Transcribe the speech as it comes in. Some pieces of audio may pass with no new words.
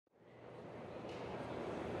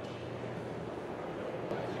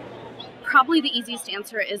probably the easiest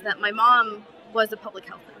answer is that my mom was a public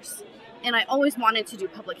health nurse. And I always wanted to do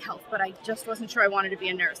public health, but I just wasn't sure I wanted to be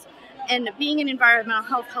a nurse. And being in environmental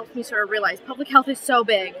health helped me sort of realize public health is so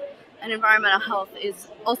big, and environmental health is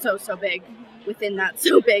also so big within that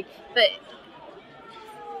so big. But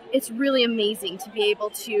it's really amazing to be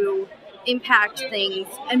able to impact things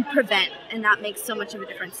and prevent, and that makes so much of a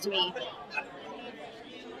difference to me.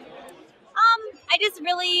 I just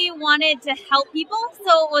really wanted to help people,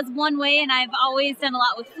 so it was one way, and I've always done a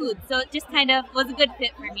lot with food, so it just kind of was a good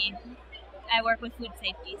fit for me. I work with food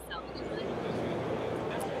safety, so.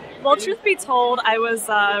 Well, truth be told, I was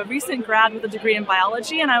a recent grad with a degree in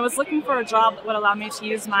biology, and I was looking for a job that would allow me to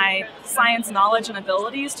use my science knowledge and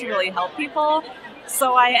abilities to really help people.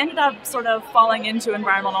 So I ended up sort of falling into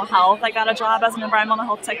environmental health. I got a job as an environmental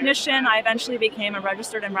health technician. I eventually became a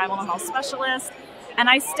registered environmental health specialist. And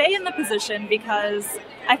I stay in the position because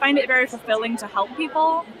I find it very fulfilling to help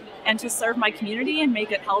people and to serve my community and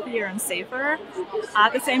make it healthier and safer.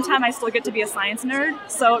 At the same time, I still get to be a science nerd,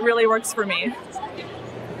 so it really works for me.